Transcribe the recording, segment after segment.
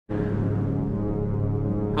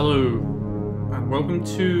Hello, and welcome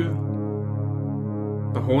to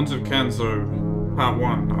The Horns of Canzo, Part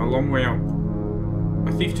 1, A Long Way Up.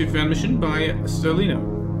 A Thief to Fan mission by Sterlino.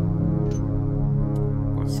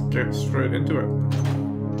 Let's get straight into it.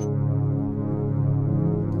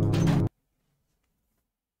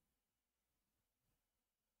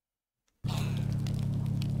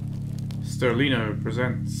 Sterlino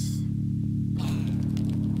presents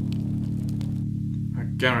A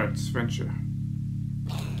Garrett's Venture.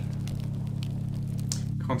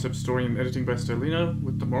 Concept story and editing by Sterlino,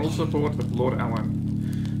 with the moral support of Lord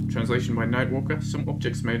Allen. Translation by Nightwalker, some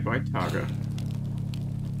objects made by Targa.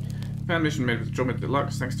 Fan mission made with Dromit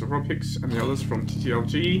Deluxe, thanks to Rob Hicks and the others from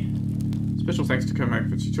TTLG. Special thanks to Cormac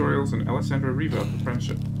for tutorials and Alessandra Riva for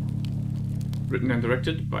friendship. Written and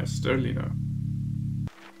directed by Sterlino.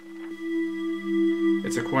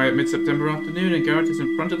 It's a quiet mid-September afternoon, and Garrett is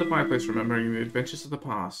in front of the fireplace remembering the adventures of the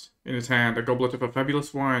past. In his hand, a goblet of a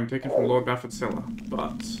fabulous wine taken from Lord Bafford's cellar.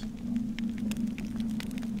 But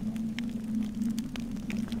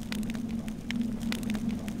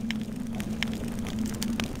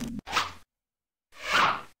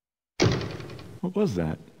what was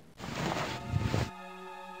that?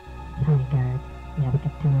 Sorry, Garrett. We have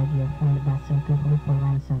captured your friend Basil for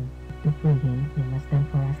ransom. To free him, you must then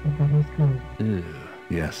for us the Brother's Code. Ew.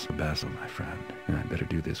 Yes, Basil, my friend. And I better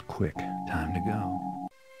do this quick. Time to go.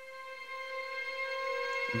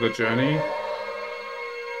 the journey.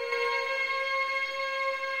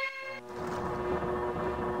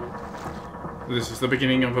 This is the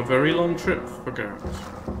beginning of a very long trip for Garrett.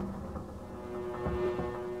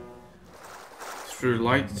 Through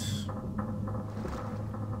light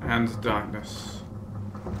and darkness.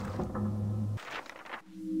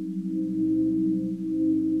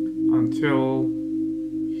 Until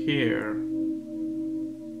here,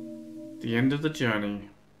 the end of the journey,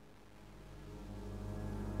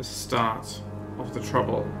 the start of the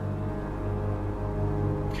trouble.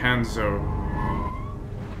 Canzo.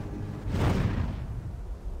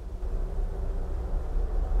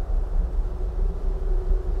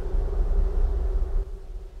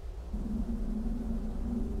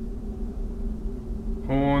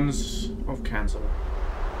 Horns of Canzo.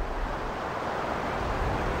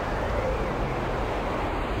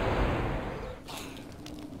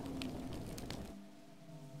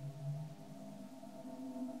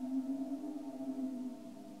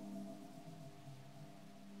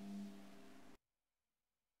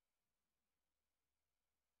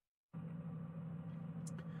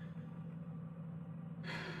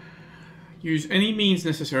 Use any means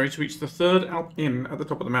necessary to reach the third Alp Inn at the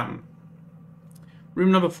top of the mountain.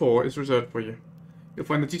 Room number 4 is reserved for you. You'll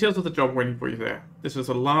find the details of the job waiting for you there. This is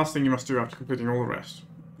the last thing you must do after completing all the rest.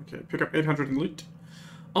 Okay, pick up 800 in loot.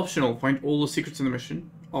 Optional, find all the secrets in the mission.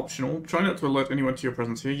 Optional, try not to alert anyone to your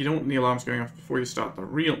presence here. You don't want the alarms going off before you start the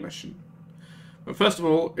real mission. But first of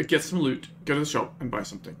all, get some loot, go to the shop, and buy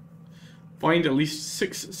something. Find at least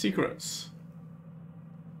 6 secrets.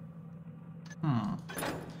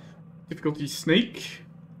 Difficulty Snake.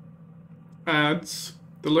 Adds.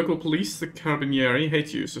 The local police, the Carabinieri,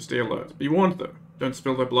 hate you, so stay alert. Be warned though. Don't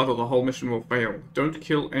spill their blood or the whole mission will fail. Don't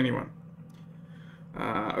kill anyone.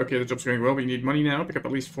 Okay, the job's going well, but you need money now. Pick up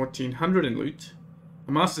at least 1400 in loot.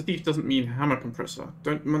 A master thief doesn't mean hammer compressor.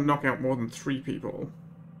 Don't knock out more than 3 people.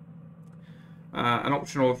 An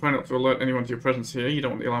optional, try not to alert anyone to your presence here. You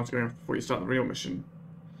don't want the alarms going off before you start the real mission.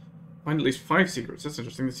 Find at least 5 secrets. That's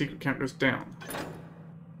interesting. The secret count goes down.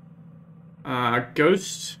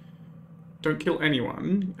 Ghost. Don't kill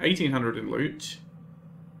anyone. 1800 in loot.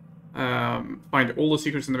 Find all the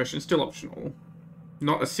secrets in the mission. Still optional.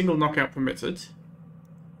 Not a single knockout permitted.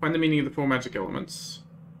 Find the meaning of the 4 magic elements.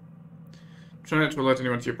 Try not to alert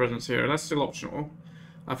anyone to your presence here. That's still optional.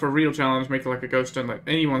 For a real challenge, make it like a ghost. Don't let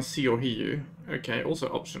anyone see or hear you. Okay, also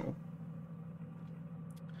optional.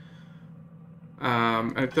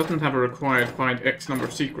 And it doesn't have a required find X number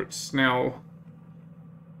of secrets. Now...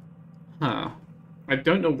 I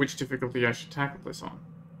don't know which difficulty I should tackle this on.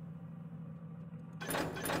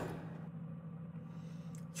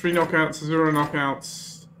 3 knockouts, 0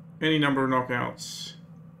 knockouts, any number of knockouts.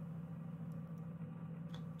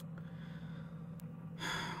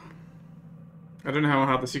 I don't know how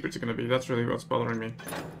hard the secrets are going to be, that's really what's bothering me.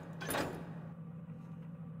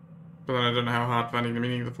 But then I don't know how hard finding the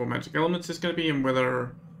meaning of the 4 magic elements is going to be, and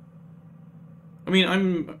whether... I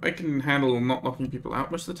mean, I can handle not knocking people out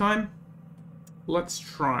most of the time. Let's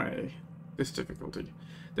try this difficulty.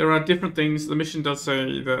 There are different things. The mission does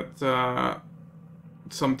say that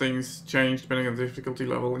some things change depending on the difficulty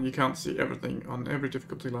level, and you can't see everything on every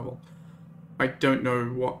difficulty level. I don't know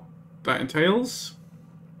what that entails.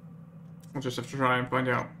 I'll just have to try and find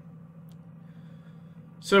out.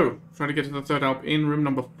 So, trying to get to the third Alp in room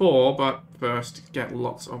number 4, but first get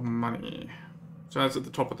lots of money. So that's at the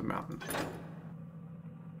top of the mountain.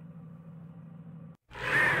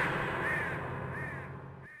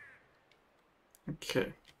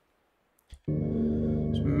 Okay.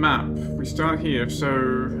 So map. We start here,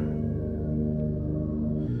 so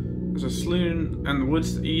there's a saloon and the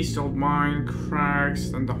woods to the east, old mine,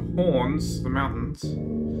 crags, then the horns, the mountains.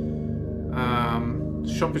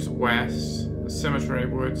 Shop is west, the cemetery,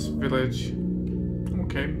 woods, village.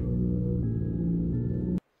 Okay.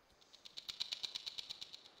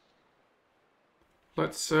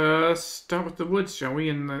 Let's start with the woods, shall we,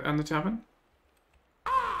 and the tavern?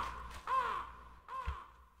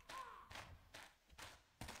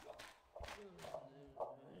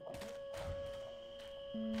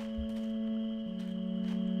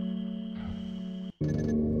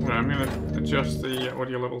 Right, I'm gonna adjust the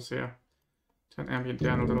audio levels here. Turn ambient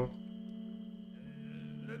down a little.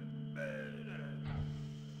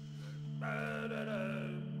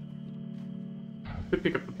 Could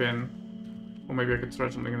pick up the bin. Or maybe I could throw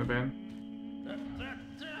something in the bin.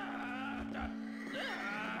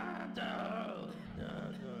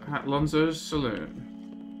 At Lonzo's Saloon.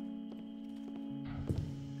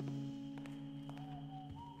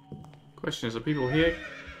 Question is, are people here?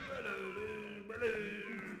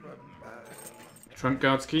 Trunk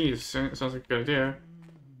guard's keys. Sounds like a good idea.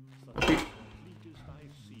 Are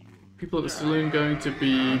people at the saloon going to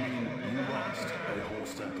be...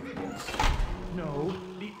 No,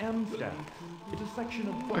 the M stack. It's a section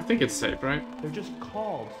of books. I think it's safe, right? They're just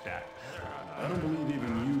called stacks. I don't believe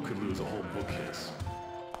even you could lose a whole bookcase.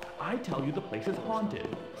 I tell you the place is haunted.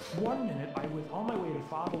 One minute I was on my way to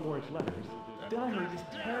Father Ward's letters, then I heard this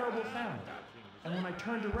terrible sound. And when I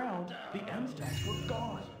turned around, the M stacks were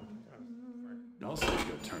gone. I'll say you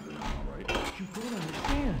got turned around, all right? You don't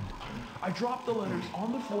understand. I dropped the letters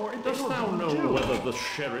on the floor and they Dost were thou gone know too. whether the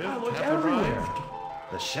sheriff I looked hath everywhere. arrived?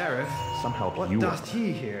 The sheriff? Somehow What you does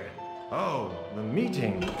he here? Oh, the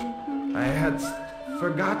meeting. I had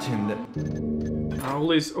forgotten that... All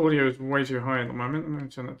this audio is way too high at the moment. I'm going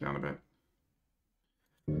to turn that down a bit.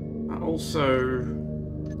 Also,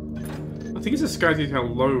 I think it's a sky detail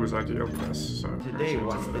low is ideal for this. So Today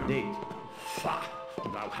was the date. Fa!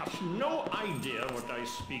 Thou hast no idea what I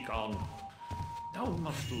speak on. Thou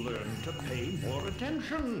must learn to pay more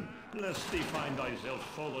attention, lest thee find thyself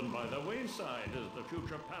fallen by the wayside as the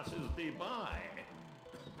future passes thee by.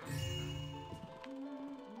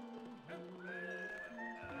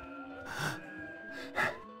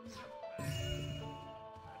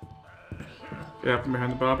 get out from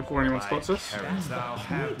behind the bar before anyone spots us. Thou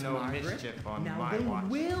have no mischief on Now my they watch.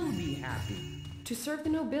 will be happy. To serve the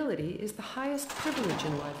nobility is the highest privilege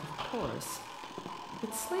in life, of course.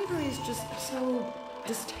 But slavery is just so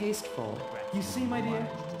distasteful. You see, my dear,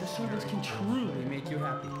 the service can truly make you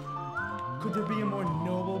happy. Could there be a more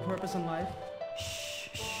noble purpose in life? Shh,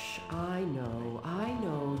 shh, I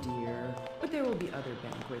know, dear. But there will be other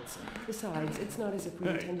banquets. Besides, it's not as if we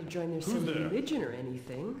intend to join their silly religion or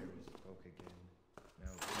anything.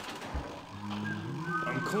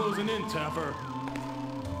 I'm closing in, Taffer.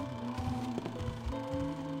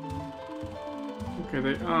 Okay,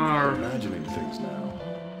 they are Imagining things now.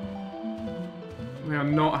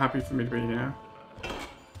 not happy for me to be here.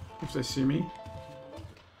 If they see me.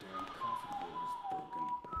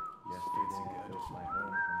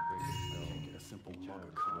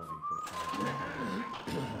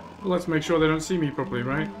 Well, let's make sure they don't see me properly,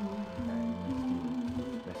 right?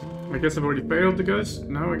 I guess I've already failed the ghost?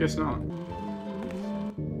 No, I guess not.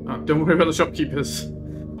 Don't worry about the shopkeepers.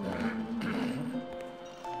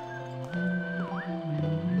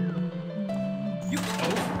 You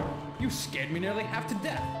oaf! You scared me nearly half to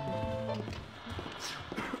death.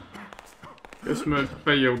 Ghost mode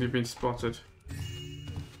failed, you've been spotted.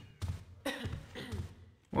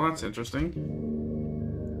 Well, that's interesting.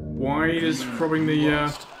 Why is probing the,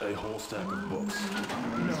 Lost a whole stack of books.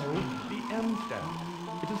 No, the M stack.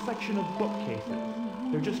 It's a section of bookcases.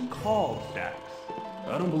 They're just called stacks.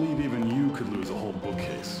 I don't believe even you could lose a whole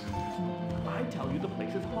bookcase. I tell you the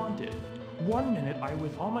place is haunted. One minute I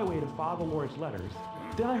was on my way to Father Ward's letters,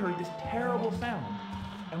 then I heard this terrible sound.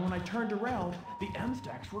 And when I turned around, the M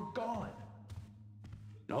stacks were gone.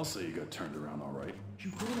 I'll say you got turned around, all right?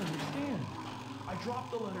 You don't understand. I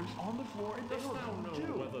dropped the letters on the floor and they Dost were thou gone know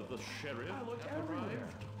too. whether the sheriff I looked hath everywhere.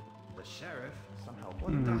 arrived? The sheriff? Somehow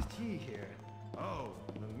What does he here? Oh,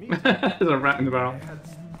 the meeting. there's a rat in the barrel. I had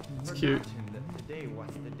It's cute. forgotten that today was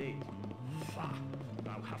the date. Fa!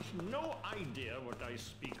 Thou hast no idea what I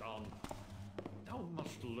speak on. Thou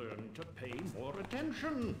must learn to pay more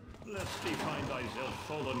attention, lest thee find thyself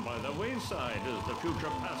fallen by the wayside as the future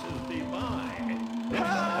passes thee by.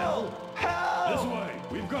 Help! Help! This way!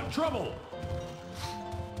 We've got trouble!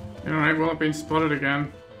 Alright, well, I've been spotted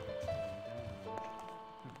again.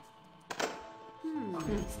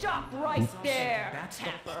 Stop right there! That's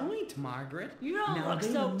the point, Margaret. You don't now look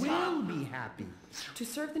they so will tough. be happy. To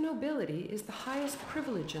serve the nobility is the highest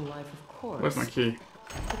privilege in life, of course. Where's my key?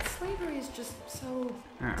 But slavery is just so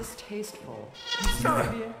Ah. distasteful.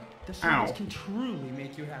 Sylvia, the service Ow. can truly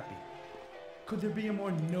make you happy. Could there be a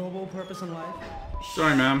more noble purpose in life?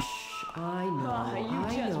 Sorry, ma'am. I know, you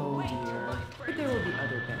I just know, wait dear. till I But there will be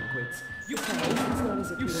other banquets. You- Besides, it's not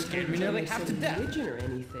as if You we scared intend me to nearly make half to some death. religion or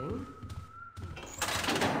anything.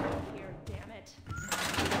 Here, damn it.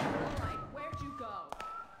 Alright, where'd you go?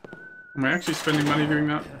 Am I actually spending money doing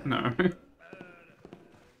that? No.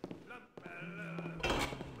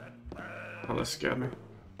 Oh, that scared me.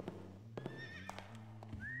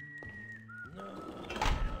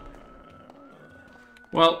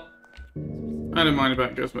 Well, I don't mind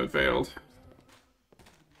about Ghost Mode failed.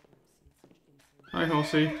 Hi,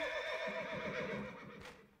 horsey.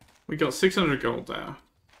 We got 600 gold there.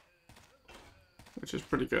 Which is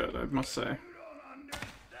pretty good, I must say.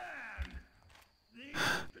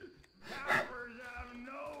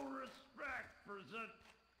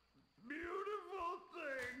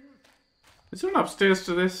 Is there an upstairs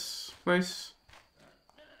to this place?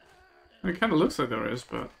 It kind of looks like there is,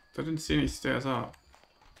 but I didn't see any stairs up.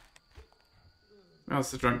 Oh,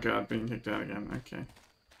 it's the drunk guard being kicked out again. Okay.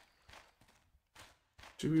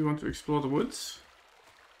 Do we want to explore the woods?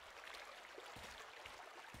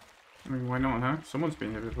 I mean, why not, huh? Someone's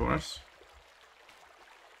been here before us.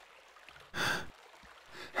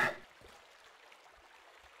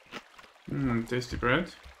 Tasty bread.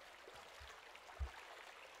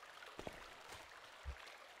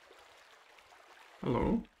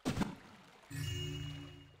 Hello.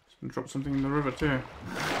 Someone dropped something in the river too.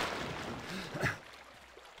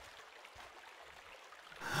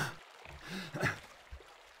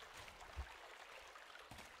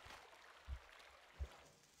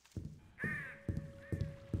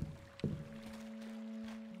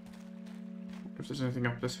 If there's anything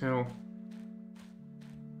up this hill.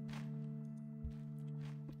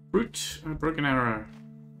 Root, a broken arrow.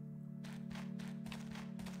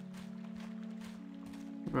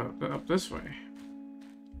 About up this way.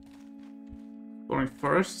 Exploring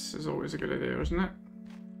forests is always a good idea, isn't it?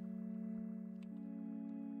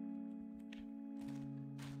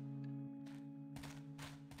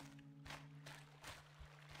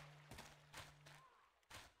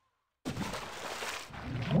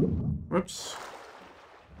 Whoops.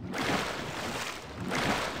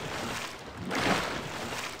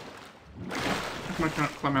 How come I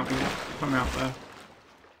can't climb out there?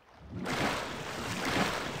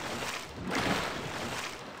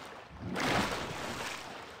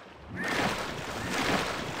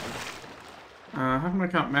 How come I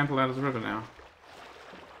can't mantle out of the river now?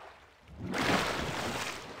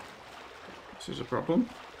 This is a problem.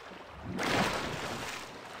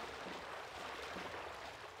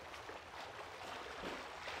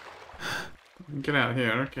 Get out of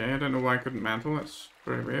here, okay. I don't know why I couldn't mantle, that's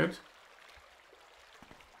very weird.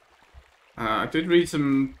 I did read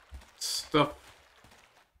some stuff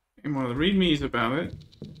in one of the readmes about it.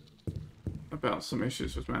 About some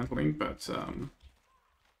issues with mantling, but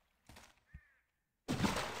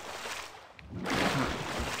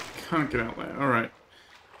can't get out there. Alright.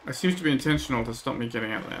 It seems to be intentional to stop me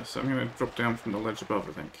getting out there, so I'm going to drop down from the ledge above,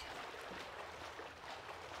 I think.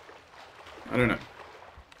 I don't know.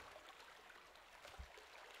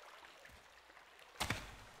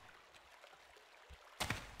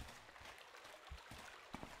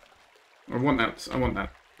 I want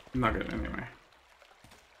that nugget anyway.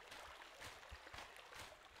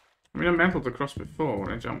 I mean, I mantled across before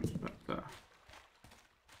when I jumped, but so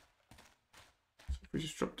if we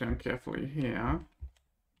just drop down carefully here.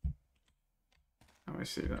 Oh, I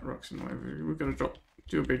see that rock's in the way. We've got to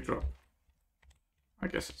do a big drop. I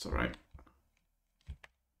guess it's alright.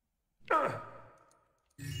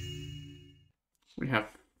 We have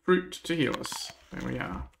fruit to heal us. There we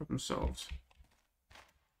are. Problem solved.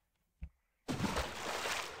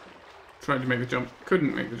 Tried to make the jump.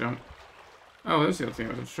 Couldn't make the jump. Oh, that's the other thing I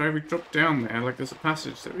was going to try. We drop down there like there's a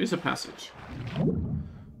passage. There is a passage.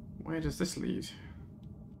 Where does this lead?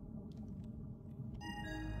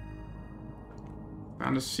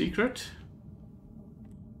 Found a secret.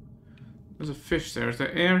 There's a fish there. Is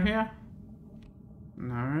there air here?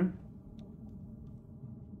 No.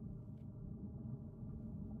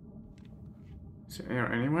 Is there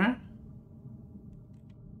air anywhere?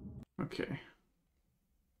 Okay.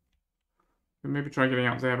 We'll maybe try getting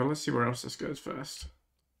out there, but let's see where else this goes first.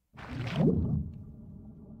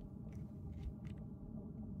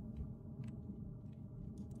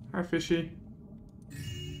 Hi, fishy.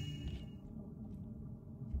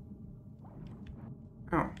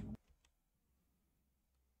 Oh.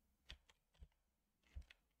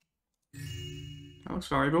 That looks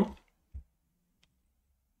valuable.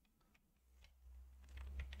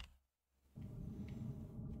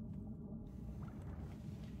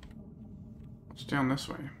 What's down this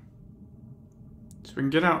way? So we can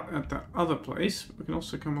get out at that other place. We can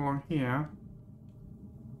also come along here.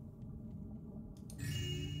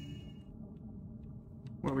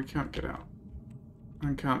 Well, we can't get out.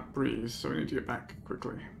 And can't breathe, so we need to get back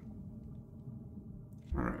quickly.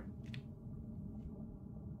 Alright.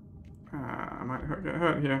 I might get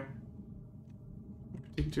hurt here.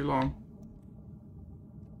 Taking too long.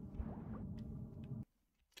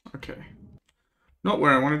 Okay. Not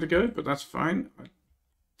where I wanted to go, but that's fine. I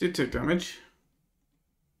did take damage.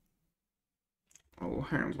 I'll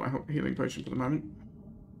hang on to my healing potion for the moment.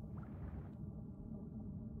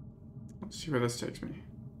 Let's see where this takes me.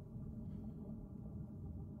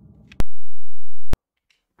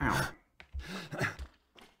 Ow.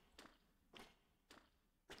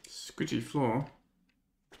 Squidgy floor.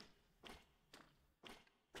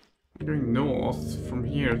 I'm going north from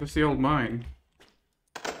here. That's the old mine.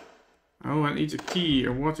 Oh, it needs a key,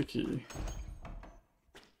 a water key.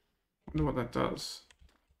 Wonder what that does.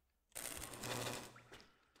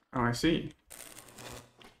 Oh, I see.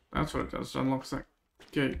 That's what it does. It unlocks that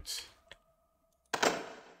gate.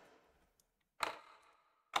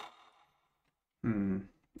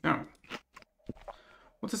 Oh.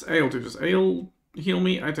 What does ale do? Does ale heal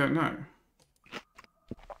me? I don't know.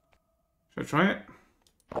 Should I try it?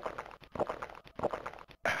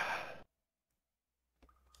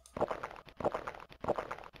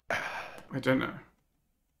 I don't know.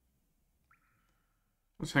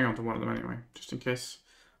 Let's hang on to one of them anyway, just in case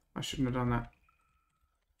I shouldn't have done that.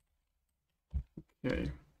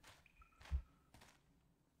 Okay.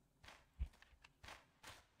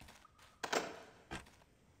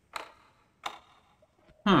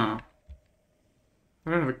 Huh. I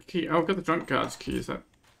don't have a key. Oh, I've got the drunk guard's key. Is that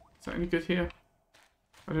any good here?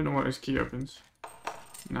 I don't know what his key opens.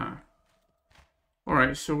 No.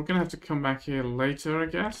 Alright, so we're gonna have to come back here later, I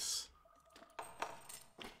guess.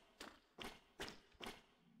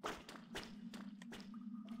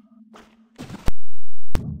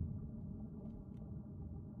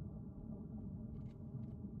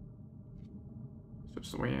 So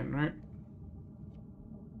it's the way in, right?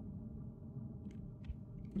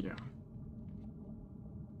 Yeah.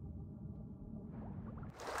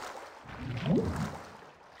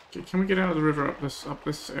 Okay, can we get out of the river up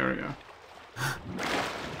this area?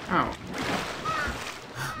 Ow.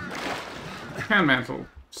 I can mantle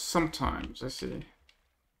sometimes, I see.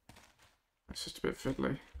 It's just a bit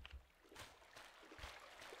fiddly.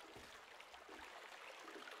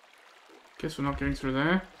 Guess we're not getting through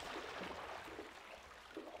there.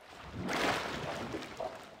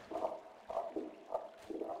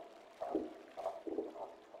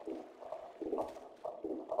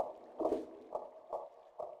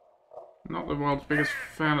 Not the world's biggest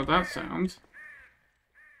fan of that sound.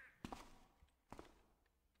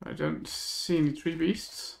 I don't see any tree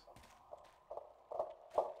beasts.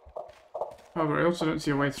 However, I also don't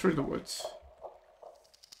see a way through the woods.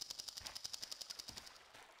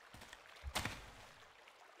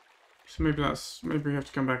 So maybe we have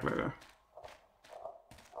to come back later.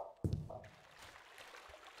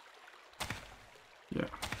 Yeah.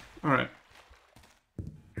 Alright.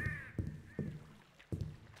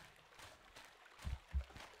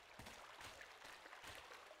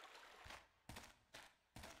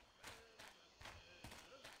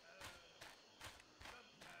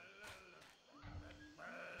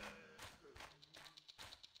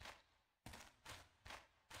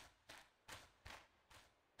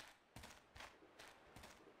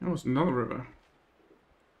 Oh, it's another river.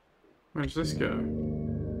 Where does this go?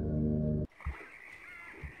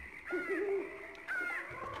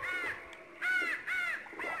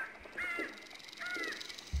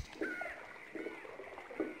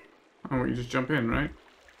 Oh, well, you just jump in, right?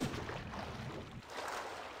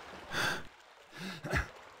 It's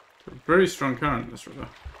a very strong current in this river.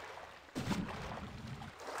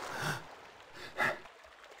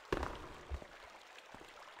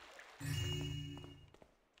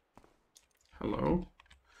 Hello.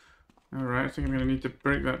 Alright, I think I'm going to need to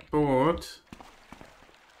break that board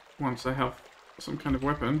once I have some kind of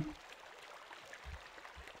weapon.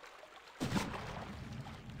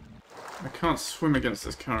 I can't swim against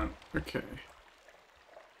this current. Okay.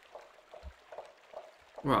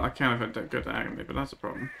 Well, I can if I go diagonally, but that's a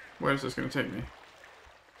problem. Where is this going to take me?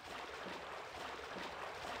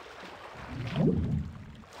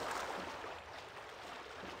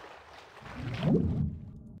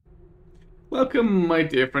 Welcome, my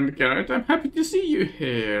dear friend Garrett. I'm happy to see you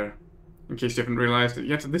here. In case you haven't realized it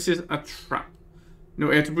yet, this is a trap. No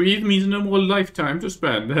air to breathe means no more lifetime to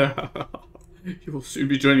spend. You will soon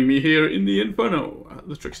be joining me here in the Inferno,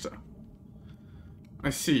 the trickster.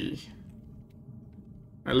 I see.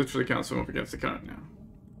 I literally can't swim up against the current now.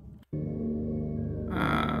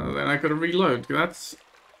 Then I gotta reload. That's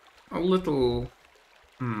a little...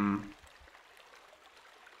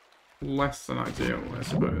 less than ideal, I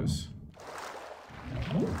suppose.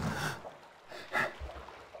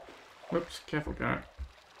 Whoops, careful, Garrett.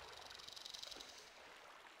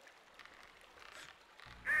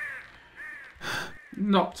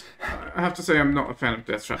 I have to say I'm not a fan of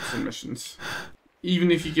death traps in missions.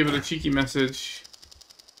 Even if you give it a cheeky message.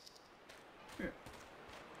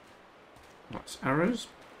 What's arrows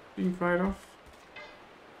being fired off?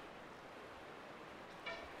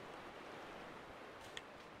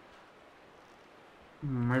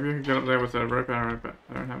 Maybe I could get up there with a rope arrow, but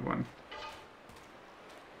I don't have one.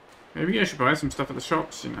 Maybe I should buy some stuff at the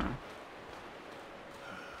shops, you know.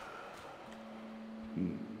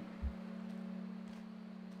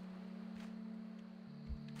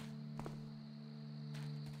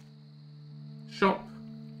 Shop.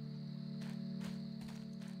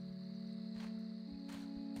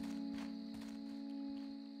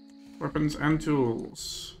 Weapons and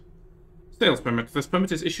tools. Sales permit. This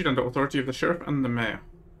permit is issued under authority of the sheriff and the mayor.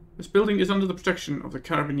 This building is under the protection of the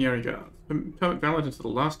Carabinieri Guard. Permit valid until the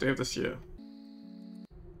last day of this year.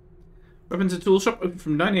 Weapons and tools shop open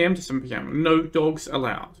from 9 AM to 7 PM. No dogs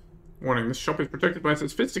allowed. Warning, this shop is protected by a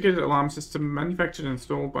sophisticated alarm system manufactured and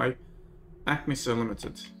installed by Acme Sir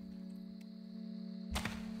Limited.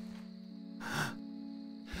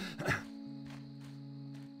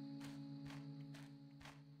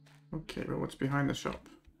 Okay, well, what's behind the shop?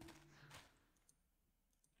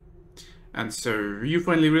 And so, you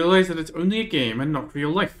finally realize that it's only a game and not real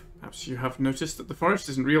life. Perhaps you have noticed that the forest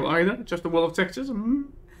isn't real either, just a wall of textures.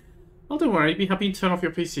 Well, don't worry, be happy to turn off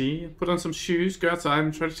your PC, put on some shoes, go outside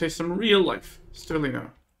and try to taste some real life.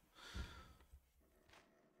 Sterlino.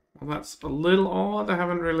 Well, that's a little odd. I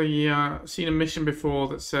haven't really seen a mission before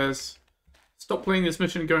that says, stop playing this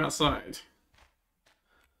mission and go outside.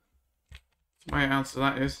 My answer to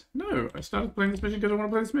that is, no, I started playing this mission because I want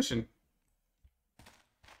to play this mission.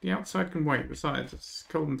 The outside can wait, besides, it's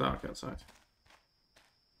cold and dark outside.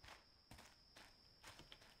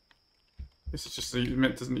 This is just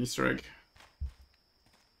meant as an Easter egg.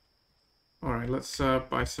 Alright, let's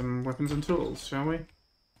buy some weapons and tools, shall we?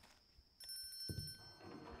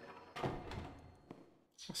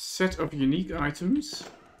 A set of unique items.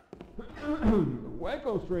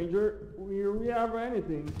 Welcome, stranger. We have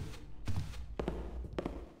anything.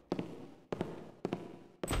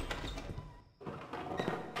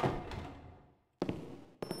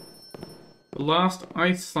 The last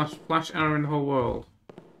ice/flash arrow in the whole world.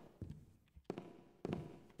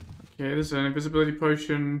 Okay, there's an invisibility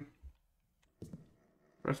potion.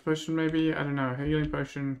 Breath potion, maybe? I don't know. Healing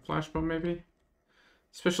potion. Flash bomb, maybe?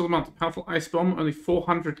 Special amount. Powerful ice bomb. Only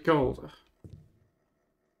 400 gold.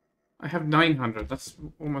 I have 900. That's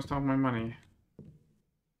almost half my money.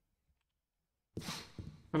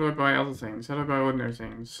 How do I buy other things? How do I buy ordinary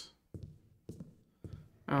things?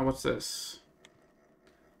 What's this?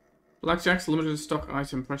 Blackjack's limited stock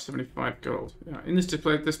item, price 75 gold. In this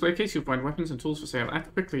display case, you'll find weapons and tools for sale.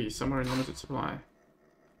 Act quickly, somewhere in limited supply.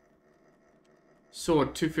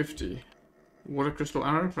 Sword, 250. Water crystal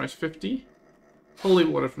arrow, price 50. Holy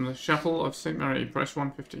water from the chapel of St. Mary, price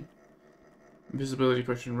 150. Invisibility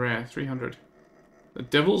potion, rare, 300. The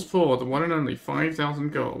Devil's Paw, the one and only, 5,000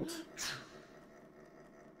 gold.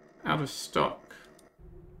 Out of stock.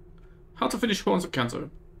 How to finish Horns of Canzo.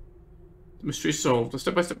 The mystery solved. A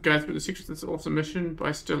step-by-step guide through the secrets of this awesome mission by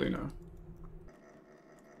Sterlino.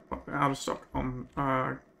 Out of stock on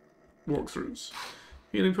walkthroughs.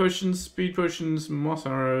 Healing potions, speed potions, moss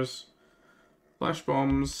arrows, flash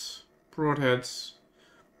bombs, broadheads,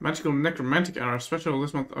 magical necromantic arrow, special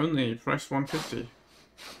this month only, price 150.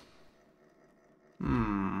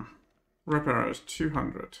 Rep arrows,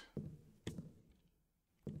 200.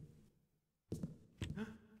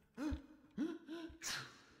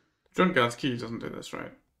 Drunk Guard's key doesn't do this,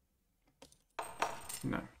 right?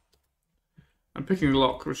 No. And picking the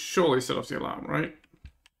lock will surely set off the alarm, right?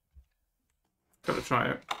 Gotta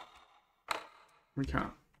try it. We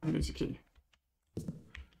can't. It needs a key.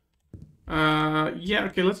 Yeah,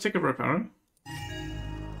 okay, let's take a rope arrow.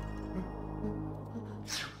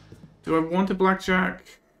 Do I want a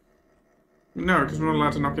blackjack? No, because we're not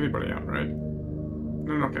allowed to knock anybody out, right?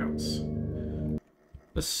 No knockouts.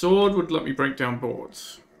 The sword would let me break down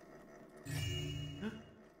boards.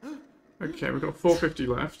 Okay, we've got 450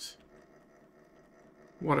 left.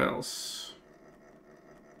 What else?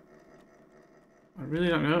 I really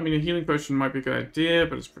don't know. I mean, a healing potion might be a good idea,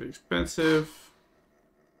 but it's pretty expensive.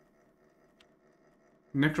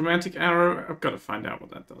 Necromantic arrow? I've got to find out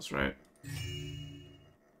what that does, right?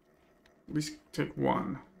 At least take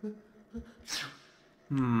one.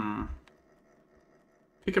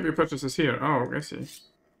 Pick up your purchases here. Oh, I see.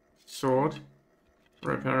 Sword.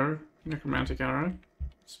 Rope arrow. Necromantic arrow.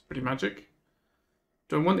 It's pretty magic.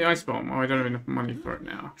 Do I want the ice bomb? Oh, I don't have enough money for it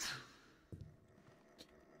now.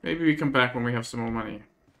 Maybe we come back when we have some more money.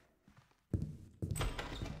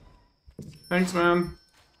 Thanks, man.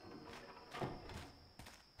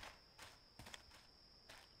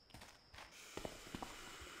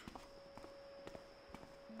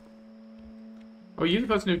 Oh, you the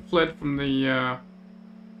person who fled from the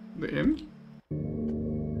inn?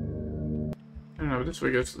 I don't know, this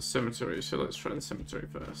way goes to the cemetery, so let's try the cemetery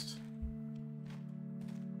first.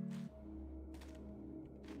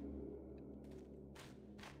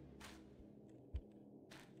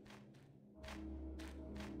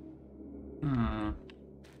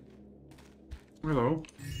 Hello.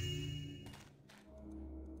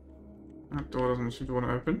 That door doesn't seem to want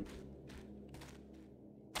to open.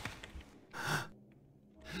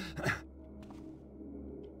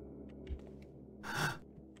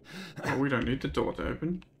 Oh, we don't need the door to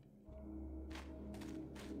open.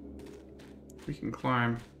 We can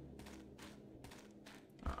climb.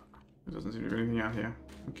 There doesn't seem to be anything out here.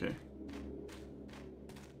 Okay.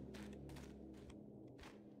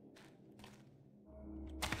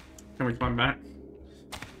 Can we climb back?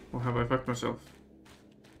 Or have I fucked myself?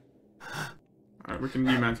 Alright, we can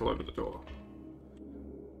new mantle over the door.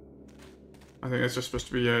 I think that's just supposed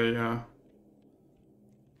to be a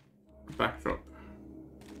backdrop.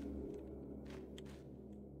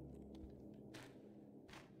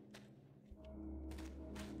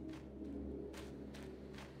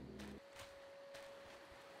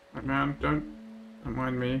 Right, man, don't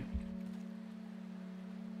mind me.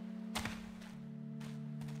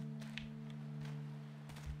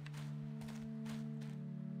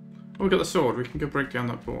 Oh, we got the sword. We can go break down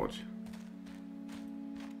that board.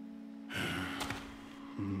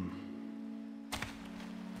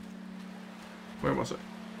 Where was it?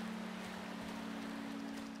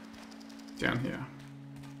 Down here.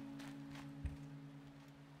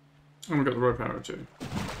 And we got the rope arrow too.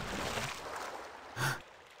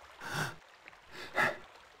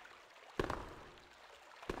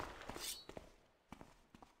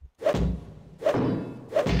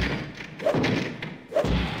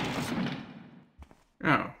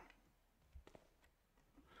 Oh.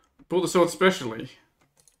 Bought the sword specially.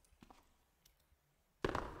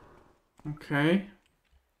 Okay.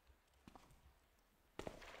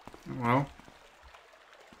 Well.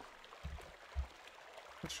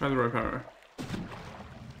 Let's try the rope arrow.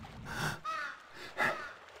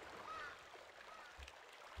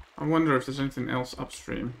 I wonder if there's anything else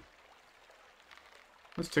upstream.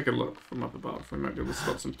 Let's take a look from up above. We might be able to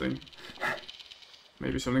spot something.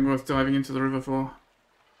 Maybe something worth diving into the river for.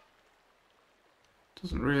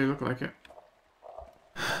 Doesn't really look like it.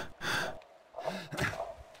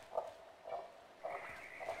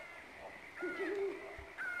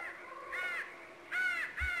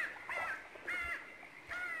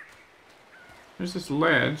 There's this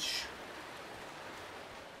ledge.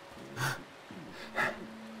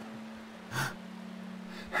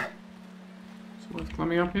 Is it worth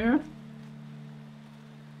climbing up here?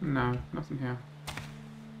 No, nothing here.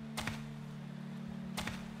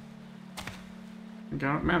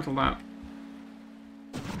 Garrett, mantle that.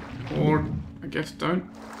 Or, I guess don't.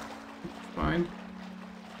 Fine.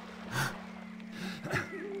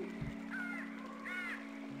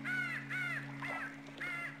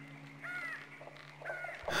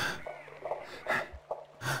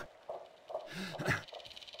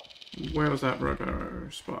 Where was that rope arrow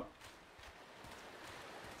spot?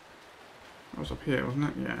 That was up here, wasn't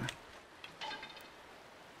it? Yeah. I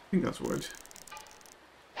think that's wood.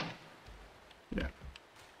 Yeah.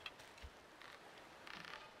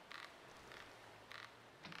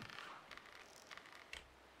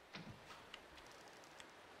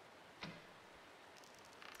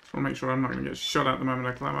 Just want to make sure I'm not going to get shot at the moment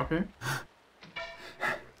I climb up here.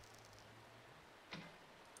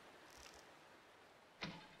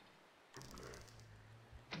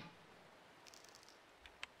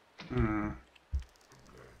 Hmm.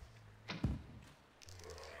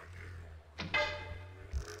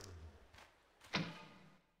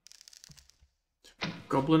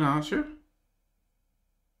 Goblin archer.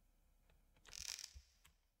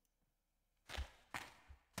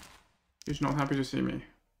 He's not happy to see me.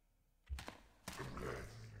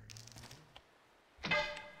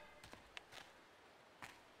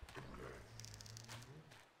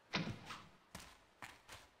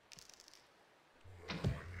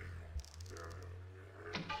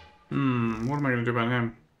 What am I going to do about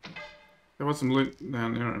him? There was some loot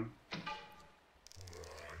down there.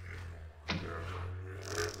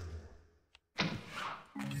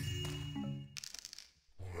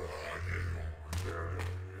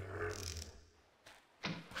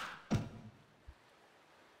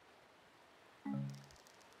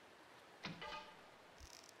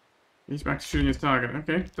 He's back to shooting his target.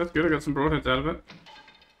 Okay, that's good. I got some broadheads out of it.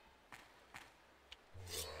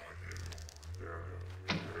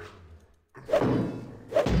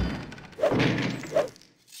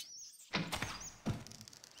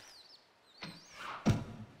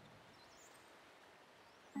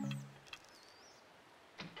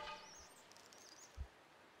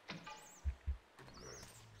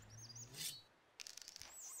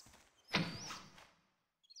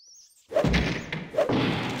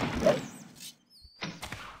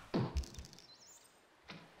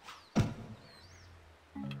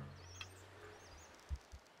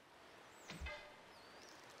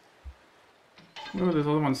 Oh, there's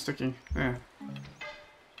other ones sticking. There.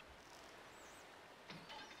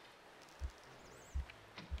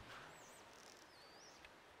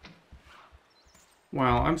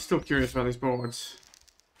 Well, I'm still curious about these boards.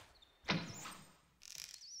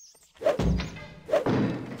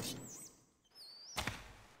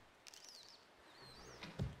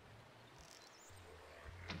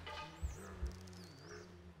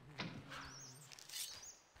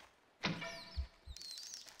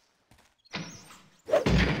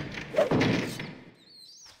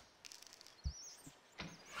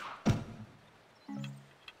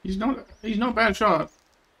 He's not a bad shot.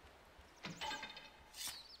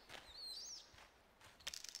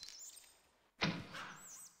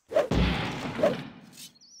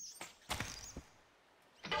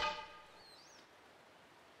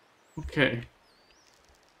 Okay.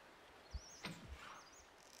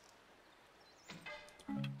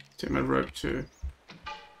 Take my rope too.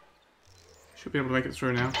 Should be able to make it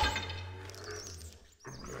through now.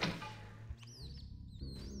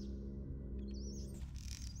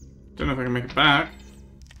 Don't know if I can make it back.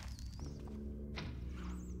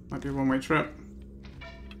 Might be a one-way trip.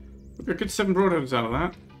 We've got good 7 broadheads out of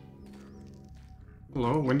that.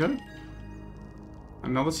 Hello, window?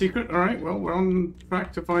 Another secret? Alright, well, we're on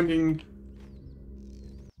track to finding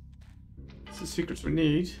the secrets we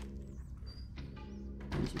need.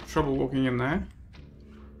 Having some trouble walking in there.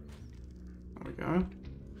 There we go.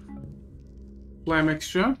 Flare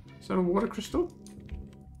mixture. Is that a water crystal?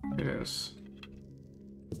 It is.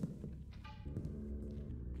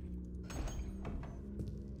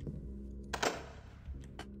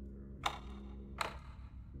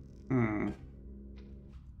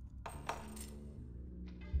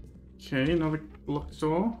 Okay, another locked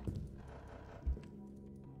door.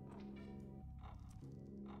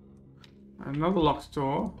 Another locked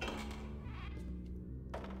door.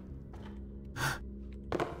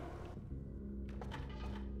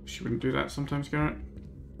 She wouldn't do that sometimes, Garrett.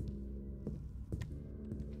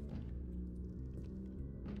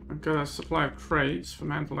 I've got a supply of crates for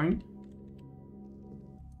mantling.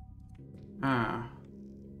 Ah.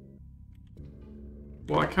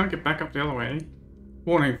 Well, I can't get back up the other way.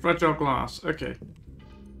 Warning, fragile glass. Okay.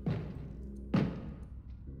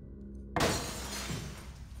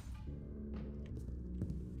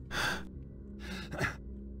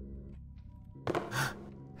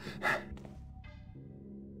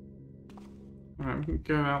 Alright, we can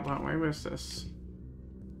go out that way. Where's this?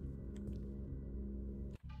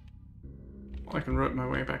 I can rope my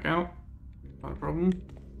way back out. Not a problem.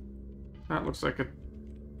 That looks like a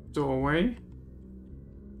doorway.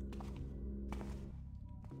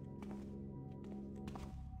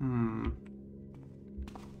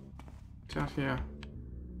 It's out here.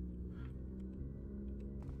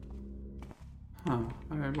 Huh.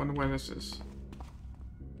 I wonder where this is.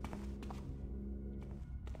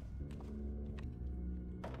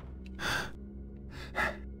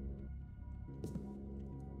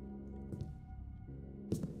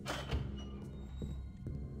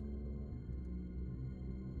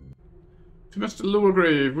 To Mr.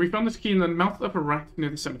 Lowergrave, we found this key in the mouth of a rat near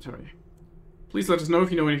the cemetery. Please let us know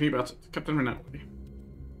if you know anything about it. Captain Rinaldi.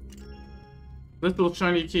 This little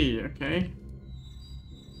shiny key, okay.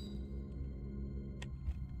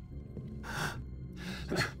 Is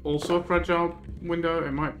this also a fragile window?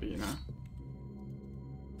 It might be, you know.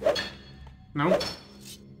 Nope.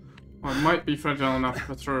 Well, it might be fragile enough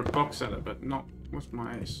to throw a box at it, but not with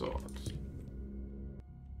my sword.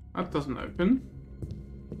 That doesn't open.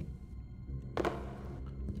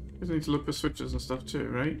 I need to look for switches and stuff too,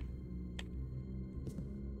 right?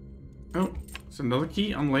 Oh, it's another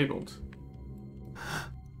key unlabeled.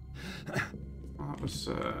 Well, that was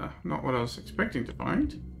not what I was expecting to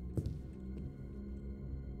find.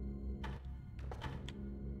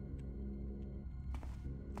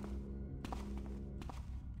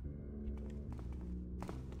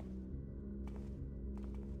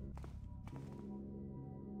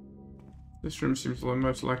 This room seems the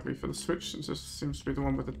most likely for the switch, since this seems to be the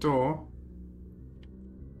one with the door.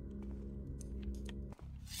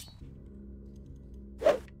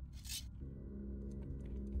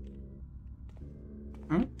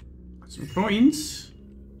 Oh, some coins.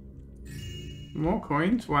 More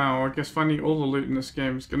coins. Wow, I guess finding all the loot in this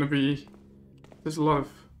game is going to be... There's a lot of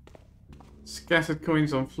scattered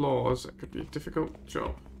coins on floors. That could be a difficult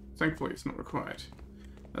job. Thankfully, it's not required.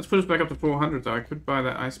 Let's put us back up to 400 though. I could buy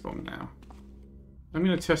that ice bomb now. I'm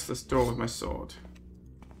going to test this door with my sword.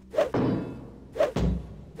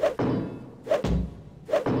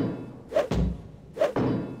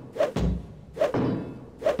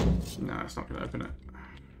 No, it's not going to open it.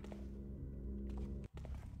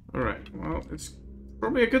 Alright, well, it's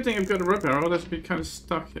probably a good thing I've got a rope arrow. Let's be kind of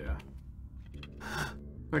stuck here.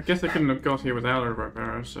 I guess I couldn't have got here without a rope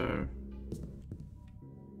arrow, so...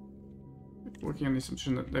 Working on the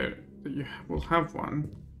assumption that you will have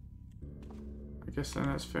one. I guess then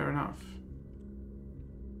that's fair enough.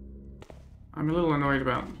 I'm a little annoyed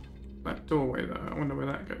about that doorway though. I wonder where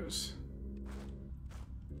that goes.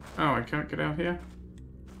 Oh, I can't get out here?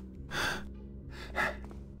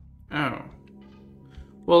 Oh.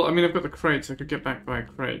 Well, I mean, I've got the crates. I could get back by a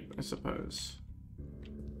crate, I suppose.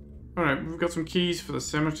 Alright, we've got some keys for the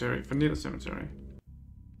cemetery, for near the cemetery.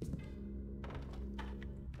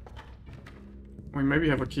 We maybe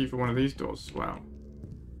have a key for one of these doors as well.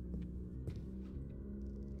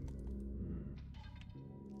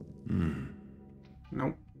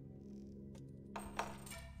 Nope.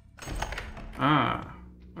 Ah,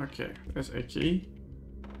 okay. There's a key.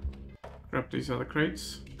 Grab these other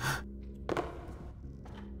crates.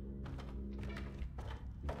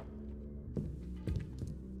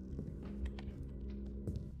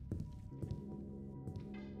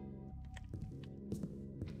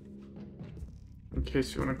 In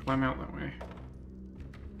case you want to climb out that way.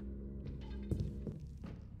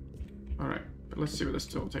 Alright, but let's see where this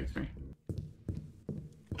door takes me.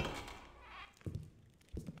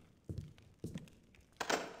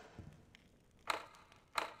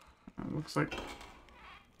 Looks like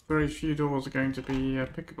very few doors are going to be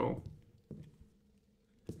pickable.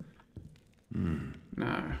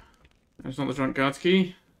 No. That's not the drunk guard's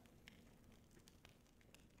key.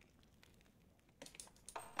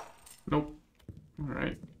 Nope.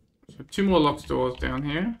 Alright. So 2 more locked doors down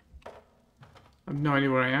here. I have no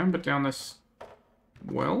idea where I am, but down this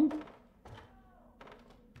well.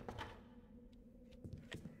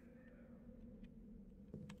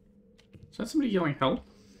 Is that somebody yelling help?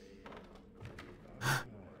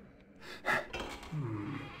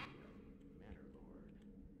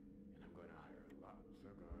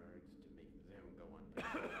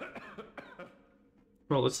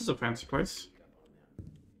 Well, this is a fancy place.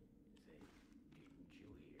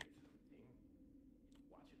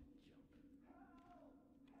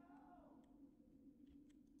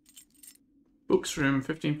 Books room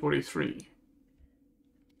 1543.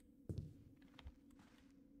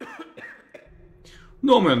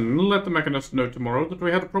 Norman, let the mechanist know tomorrow that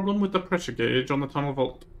we had a problem with the pressure gauge on the tunnel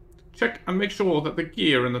vault. Check and make sure that the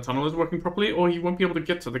gear in the tunnel is working properly, or he won't be able to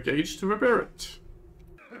get to the gauge to repair it.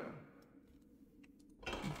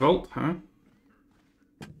 Vault, huh?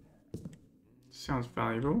 Sounds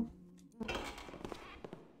valuable.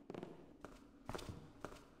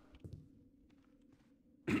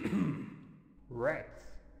 Rats.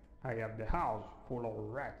 I have the house full of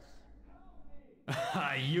rats.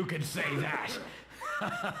 You can say that.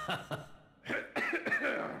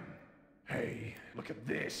 Hey, look at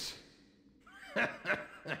this.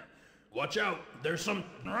 Watch out, there's some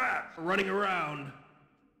rat running around.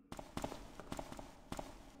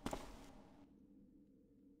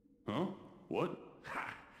 Huh? What?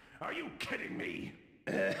 Ha! Are you kidding me?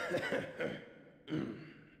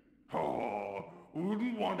 Oh,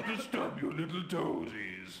 wouldn't want to disturb your little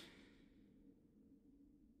toesies.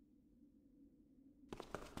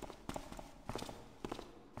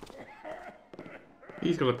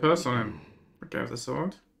 He's got a purse on him. Okay, with the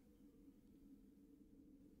sword.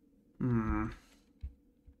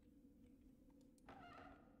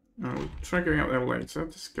 We'll try going out there later.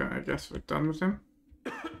 This guy, I guess we're done with him.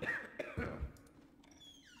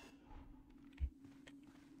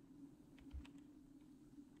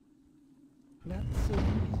 Not so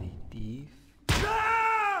easy, thief.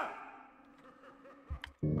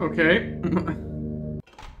 Okay.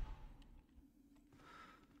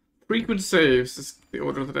 Frequent saves is the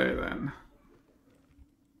order of the day then.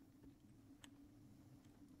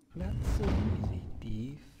 Not so easy,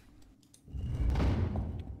 thief.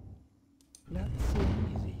 Not so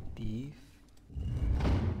easy, thief.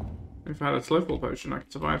 If I had a slow fall potion, I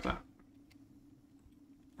could survive that.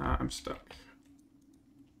 I'm stuck.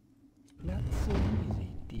 Not so easy,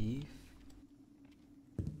 thief.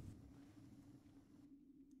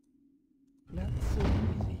 Not so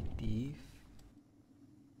easy, thief.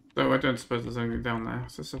 Though I don't suppose there's anything down there.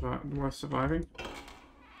 Is this worth surviving?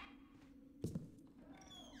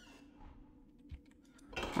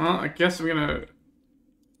 Well, I guess I'm gonna...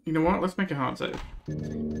 You know what? Let's make a hard save.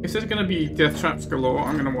 If there's gonna be death traps galore,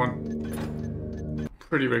 I'm gonna want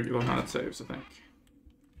pretty regular hard saves, I think.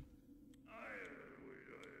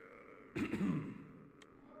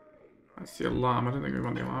 That's the alarm. I don't think we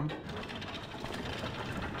want the alarm.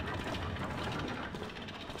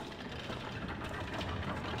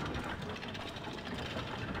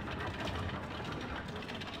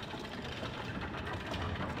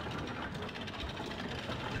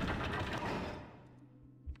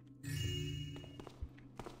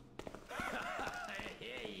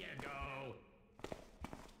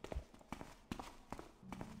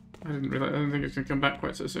 I didn't think it's gonna come back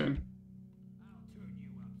quite so soon.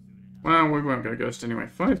 Well, we won't go ghost anyway.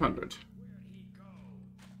 500.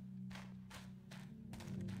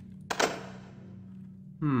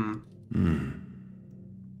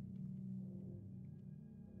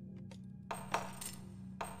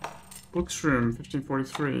 Books room,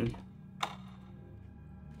 1543.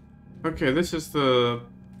 Okay, this is the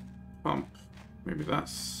pump. Maybe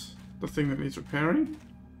that's the thing that needs repairing?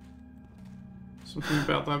 Something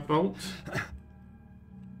about that vault?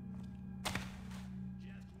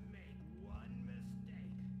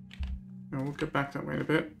 No, we'll get back that way in a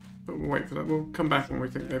bit, but we'll wait for that. We'll come back when we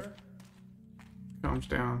think they've calmed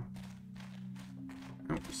down.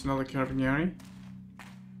 Oh, it's another carabinieri.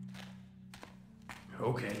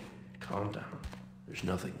 Okay, calm down. There's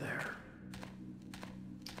nothing there.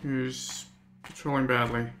 Who's patrolling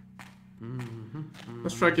badly.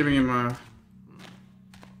 Let's try giving him a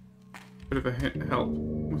bit of a help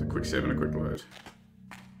with a quick save and a quick load.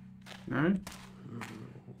 No?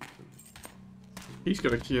 He's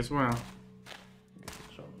got a key as well.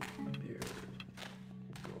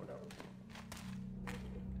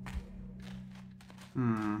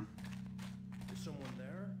 Is someone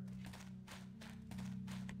there?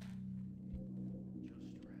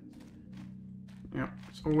 Yeah,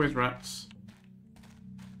 it's always rats.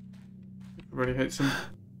 Everybody hates them.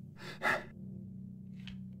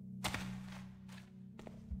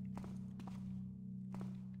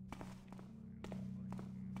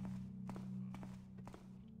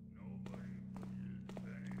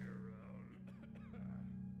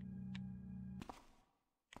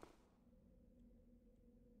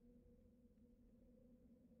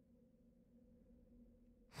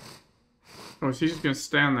 Oh, is he just gonna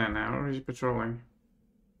stand there now, or is he patrolling?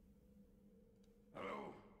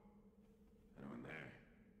 Hello? Anyone there?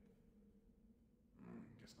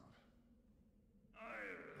 Guess not.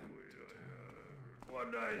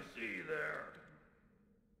 What did I see there?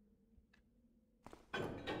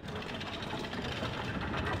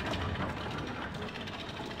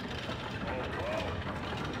 Oh, wow.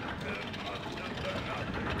 It must have been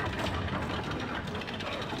nothing.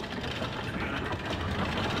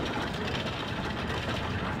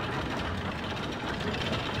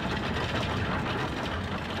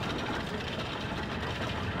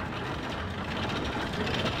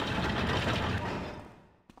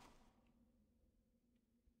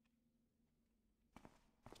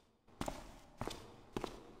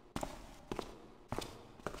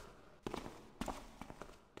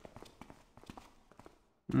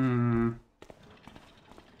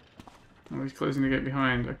 Oh, he's closing the gate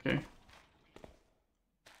behind. Okay.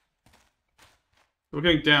 We're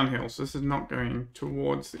going downhill, so this is not going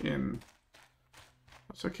towards the inn.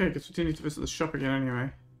 That's okay, because we do need to visit the shop again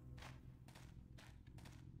anyway.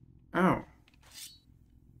 Oh.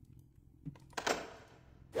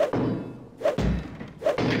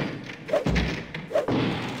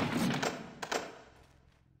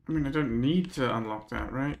 I mean, I don't need to unlock that,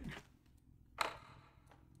 right?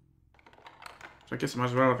 So I guess I might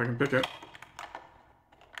as well if I can pick it.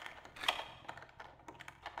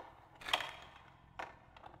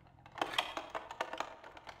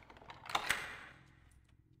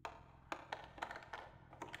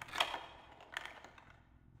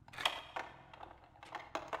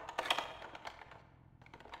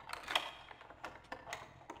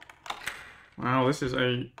 Wow, this is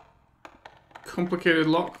a complicated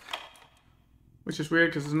lock. Which is weird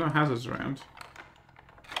because there's no hazards around.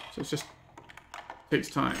 So it just takes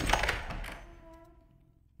time.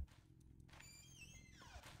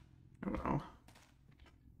 Oh well.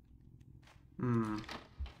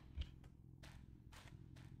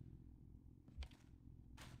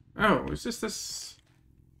 Oh, is this?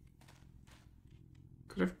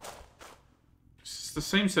 Could have. This is the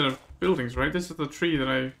same set of buildings, right? This is the tree that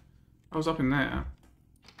I was up in there.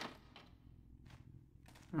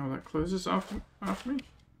 Oh, that closes after me?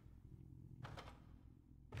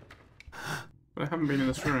 But I haven't been in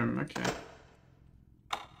this room, okay.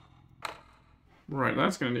 Right,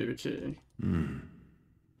 that's gonna need a key.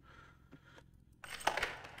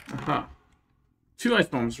 Aha. 2 ice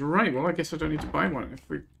bombs, right, well I guess I don't need to buy one if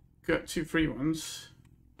we got 2 free ones.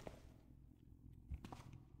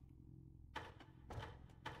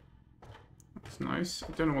 That's nice.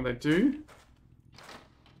 I don't know what they do.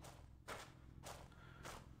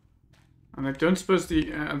 And I don't suppose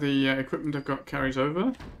the equipment I've got carries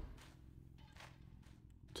over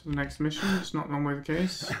to the next mission. It's not normally the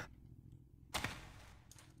case.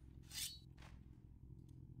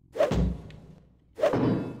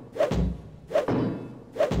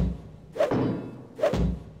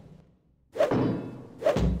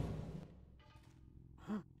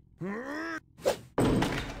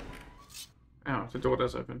 Ow, the door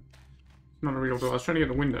does open. It's not a real door. I was trying to get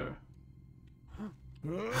the window.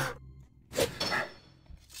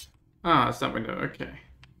 Ah, it's that window. Okay.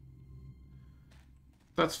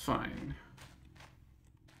 That's fine.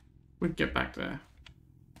 We can get back there.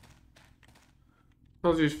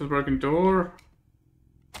 Apologies for the broken door.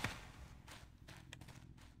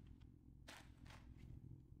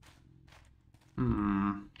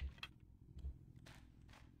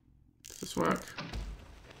 Does this work?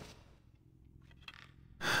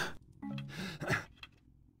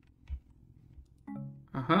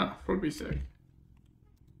 Aha, frog bee sick.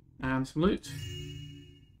 And some loot.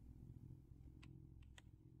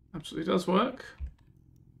 Absolutely does work.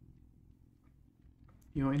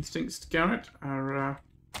 Your instincts, Garrett, are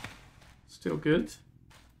still good.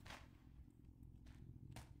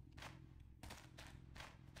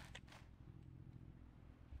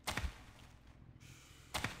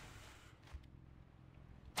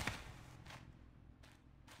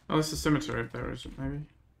 Oh, this is a cemetery up there, is it, maybe?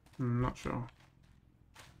 I'm not sure.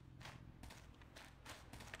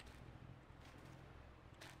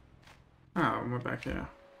 Ah, we're back here.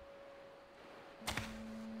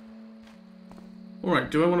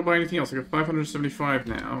 Alright, do I want to buy anything else? I got 575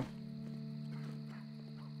 now.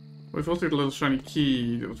 We've also got a little shiny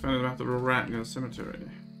key that was found in the mouth of a rat near the cemetery.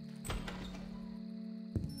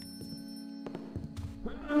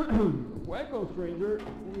 Welcome, stranger.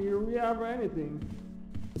 We have anything.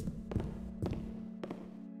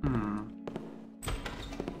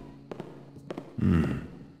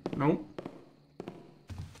 Nope.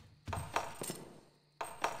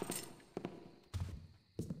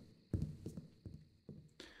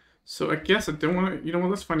 So I guess I don't want to... You know what?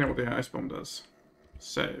 Let's find out what the ice bomb does.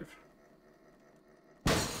 Save.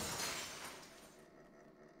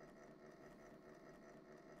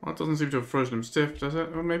 Well, it doesn't seem to have frozen him stiff, does it?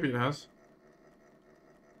 Or maybe it has.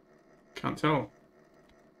 Can't tell.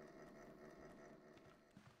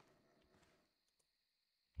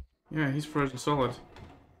 Yeah, he's frozen solid.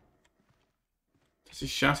 Does he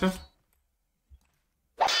shatter?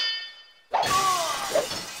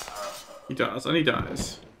 He does, and he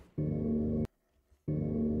dies.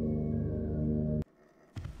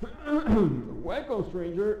 Welcome,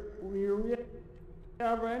 stranger. We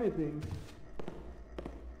have anything.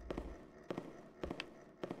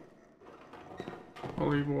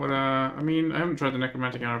 Holy water. I mean, I haven't tried the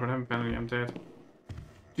necromantic arrow, but I haven't found any undead.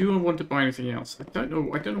 Do I want to buy anything else? I don't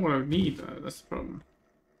know. I don't know what I would need, though. That's the problem.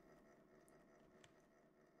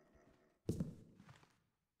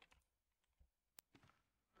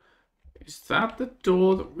 Is that the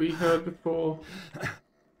door that we heard before?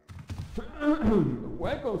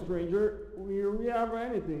 Welcome, stranger. We have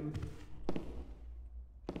anything.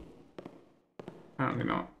 Apparently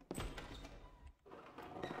not.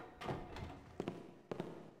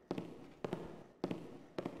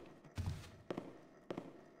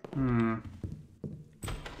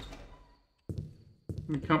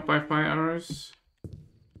 We can't buy fire arrows.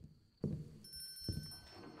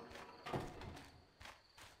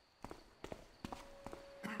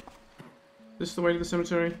 This is the way to the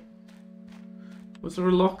cemetery. Was there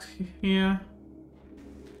a lock here?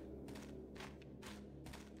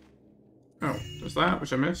 Oh, there's that,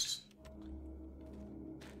 which I missed.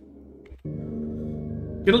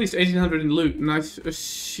 Get at least 1,800 in loot, and I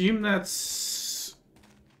assume that's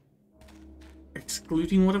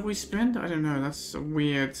excluding whatever we spend? I don't know, that's a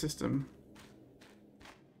weird system.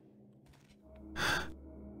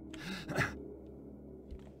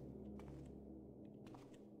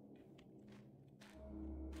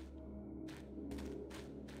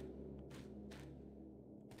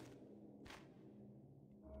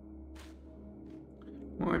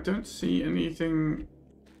 Well, I don't see anything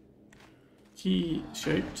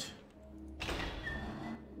key-shaped.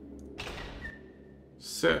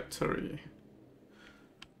 Cemetery.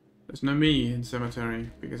 There's no me in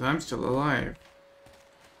cemetery because I'm still alive.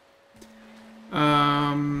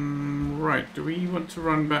 Right. Do we want to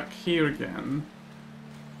run back here again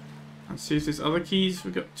and see if there's other keys?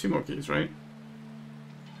 We've got 2 more keys, right?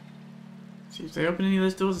 See if they open any of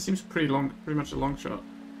those doors. It seems pretty much a long shot.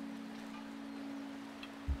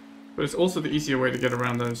 But it's also the easier way to get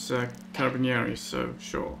around those carabinieri, so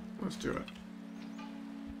sure, let's do it.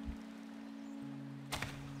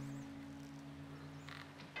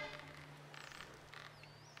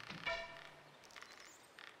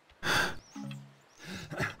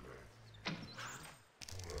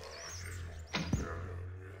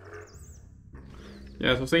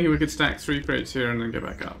 Yeah, so I was thinking we could stack 3 crates here and then get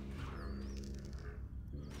back up.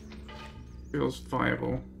 Feels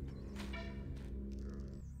viable.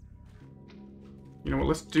 You know what?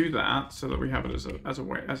 Let's do that so that we have it as a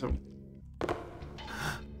way.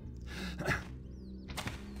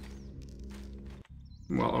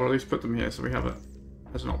 Well, or at least put them here so we have it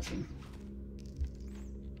as an option.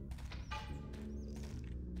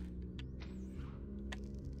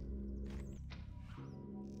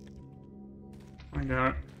 I got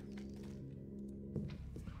it.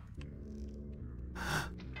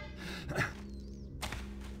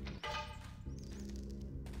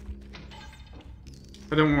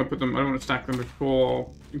 I don't want to put them. I don't want to stack them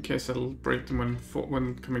before, in case it'll break them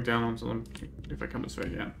when coming down onto them. If I come this way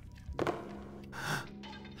again.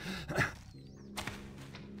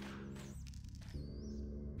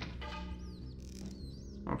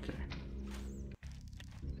 Okay.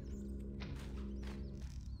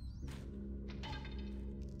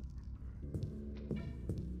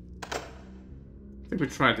 I think we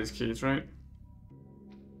tried these keys, right?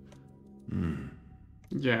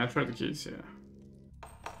 Yeah, I tried the keys. Yeah.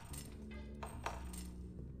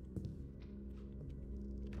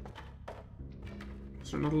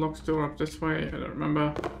 Is there another locked door up this way? I don't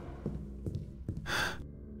remember.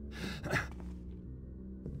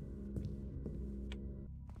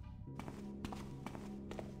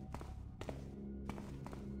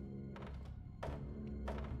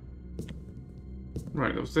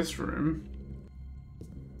 Right, there was this room.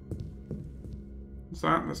 What's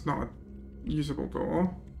that? That's not a usable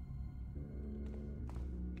door.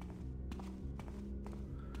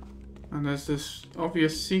 And there's this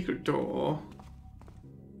obvious secret door.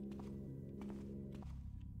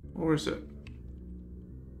 Or is it?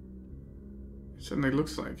 It certainly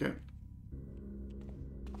looks like it.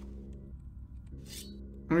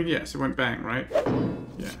 I mean, yes, it went bang, right?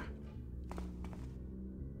 Yeah.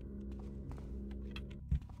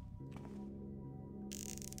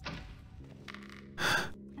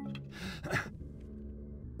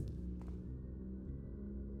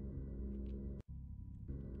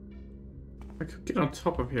 I could get on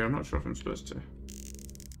top of here. I'm not sure if I'm supposed to.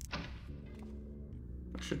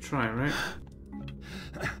 I should try, right?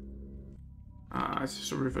 Ah, it's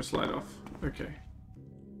just a reverse slide off. Okay.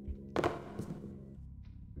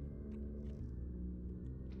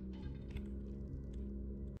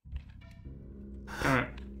 Alright.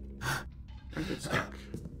 I get stuck.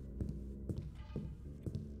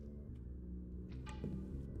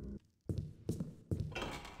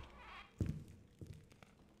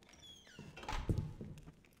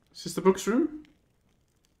 Is this the books room?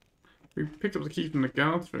 We picked up the key from the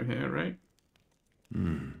guard through here, right?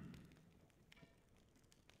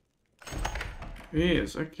 It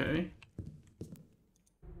is, okay.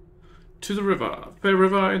 To the river, fair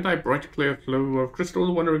river, in thy bright clear flow of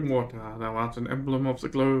crystal wandering water, thou art an emblem of the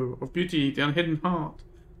glow of beauty, the unhidden heart,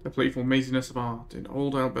 the playful maziness of art in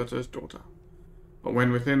old Alberto's daughter. But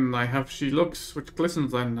when within thy have she looks, which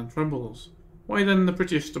glistens then and trembles, why then the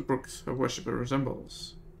prettiest of brooks her worshipper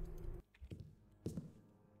resembles.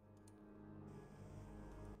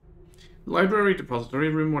 Library Depository,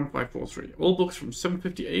 room 1543. All books from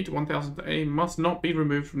 758 to 1000 A must not be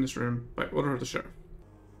removed from this room by order of the sheriff.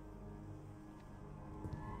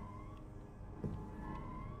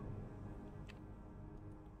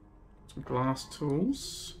 Some glass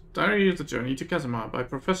tools. Diary of the Journey to Casimir by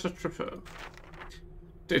Professor Truffaut.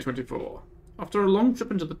 Day 24. After a long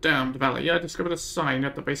trip into the damned valley, I discovered a sign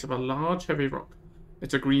at the base of a large, heavy rock.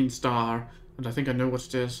 It's a green star, and I think I know what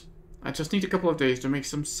it is. I just need a couple of days to make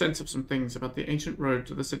some sense of some things about the ancient road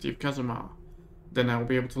to the city of Kazumar. Then I will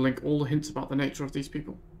be able to link all the hints about the nature of these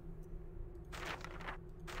people.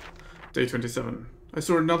 Day 27. I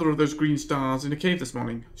saw another of those green stars in a cave this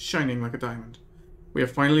morning, shining like a diamond. We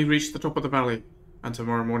have finally reached the top of the valley, and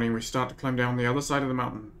tomorrow morning we start to climb down the other side of the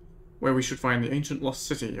mountain, where we should find the ancient lost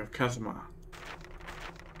city of Kazumar.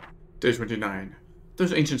 Day 29.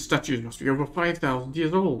 Those ancient statues must be over 5,000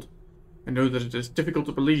 years old. I know that it is difficult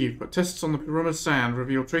to believe, but tests on the pyramid sand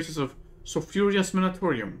reveal traces of sulphureous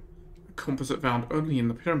minatorium, a composite found only in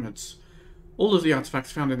the pyramids. All of the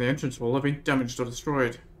artifacts found in the entrance wall have been damaged or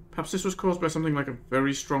destroyed. Perhaps this was caused by something like a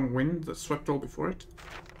very strong wind that swept all before it?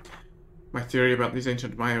 My theory about these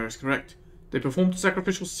ancient Maya is correct. They performed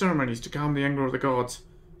sacrificial ceremonies to calm the anger of the gods.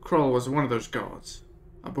 Kroll was one of those gods.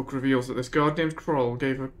 Our book reveals that this god named Kroll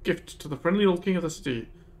gave a gift to the friendly old king of the city,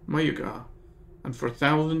 Mayuga, and for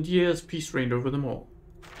 1,000 years peace reigned over them all.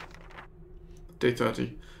 Day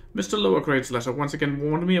 30. Mr. Lowergrade's letter once again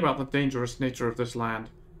warned me about the dangerous nature of this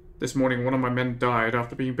land. This morning one of my men died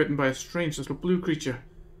after being bitten by a strange little blue creature.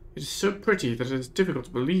 It is so pretty that it is difficult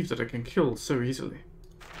to believe that it can kill so easily.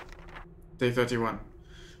 Day 31.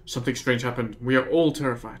 Something strange happened. We are all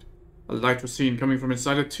terrified. A light was seen coming from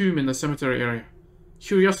inside a tomb in the cemetery area.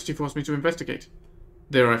 Curiosity forced me to investigate.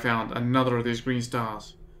 There I found another of these green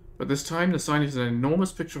stars. But this time the sign is an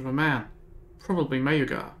enormous picture of a man, probably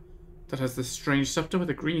Mayuga, that has this strange scepter with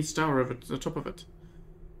a green star over the top of it.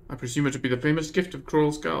 I presume it to be the famous gift of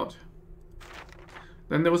Kroll's god.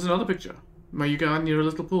 Then there was another picture. Mayuga near a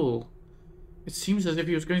little pool. It seems as if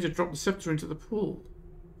he was going to drop the scepter into the pool.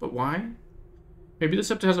 But why? Maybe the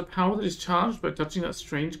scepter has a power that is charged by touching that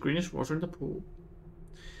strange greenish water in the pool.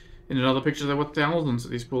 In another picture there were thousands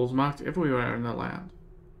of these pools marked everywhere in the land.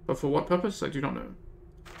 But for what purpose, I do not know.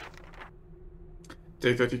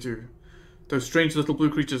 Day 32. Those strange little blue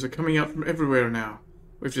creatures are coming out from everywhere now.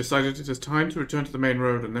 We've decided it is time to return to the main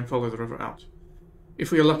road and then follow the river out. If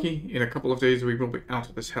we are lucky, in a couple of days we will be out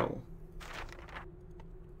of this hell.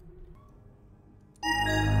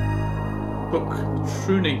 Book, The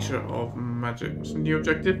True Nature of Magic. What's the new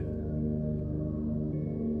objective?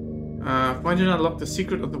 Find and unlock the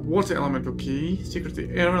secret of the water elemental key, secret of the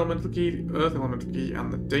air elemental key, the earth elemental key,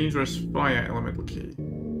 and the dangerous fire elemental key.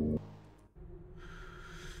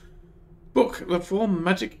 Book, The 4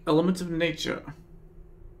 Magic Elements of Nature.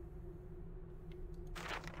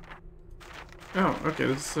 Oh, okay,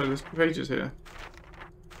 there's pages here.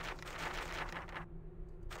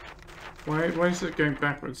 Why is it going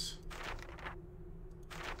backwards?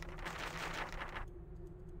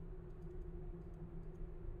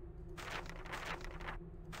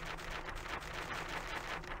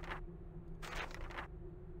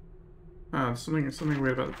 Ah, there's something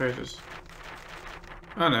weird about the pages.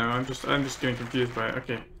 Oh no, I'm just getting confused by it.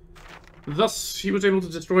 Okay. Thus, he was able to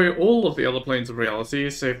destroy all of the other planes of reality,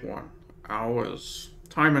 save one. Ours.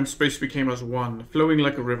 Time and space became as one, flowing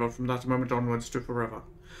like a river from that moment onwards to forever.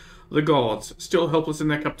 The gods, still helpless in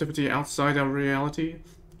their captivity outside our reality,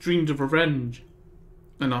 dreamed of revenge,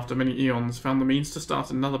 and after many eons found the means to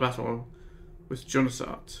start another battle with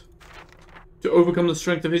Jonasat. To overcome the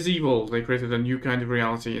strength of his evil, they created a new kind of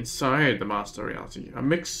reality inside the master reality, a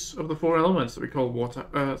mix of the 4 elements that we call water,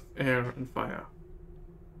 earth, air, and fire.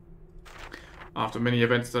 After many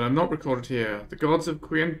events that are not recorded here, the gods of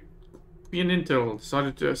Quianintil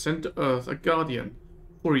decided to send to Earth a guardian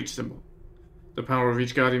for each symbol. The power of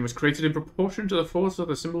each guardian was created in proportion to the force of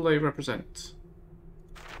the symbol they represent.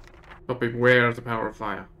 But beware of the power of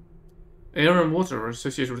fire. Air and water are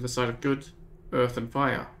associated with the side of good, earth and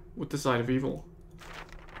fire with the side of evil.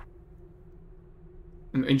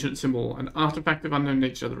 An ancient symbol, an artifact of unknown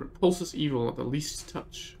nature that repulses evil at the least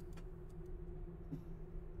touch.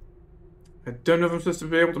 I don't know if I'm supposed to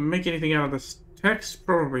be able to make anything out of this text,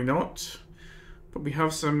 probably not. But we have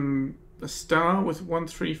a star with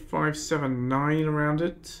 13579 around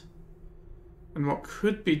it. And what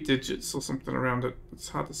could be digits or something around it. It's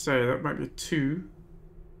hard to say. That might be 2,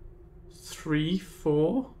 3,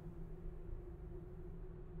 4.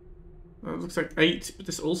 It looks like 8, but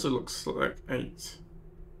this also looks like 8.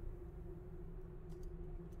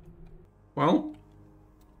 Well,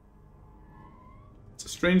 it's a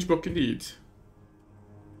strange book indeed.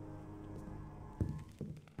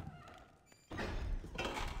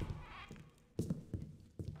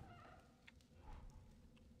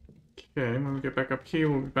 Okay, when we get back up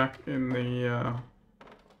here, we'll be back in the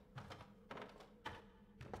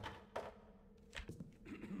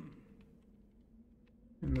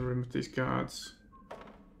room with these guards.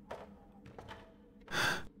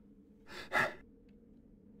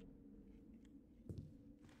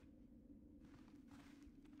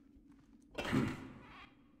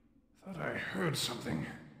 heard something.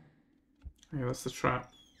 Yeah, that's the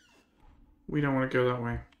trap. We don't want to go that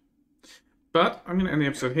way. But I'm going to end the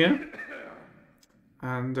episode here.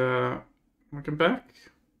 And when I come back,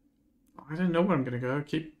 I don't know where I'm going to go.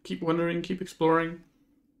 Keep wondering, keep exploring,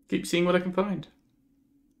 keep seeing what I can find.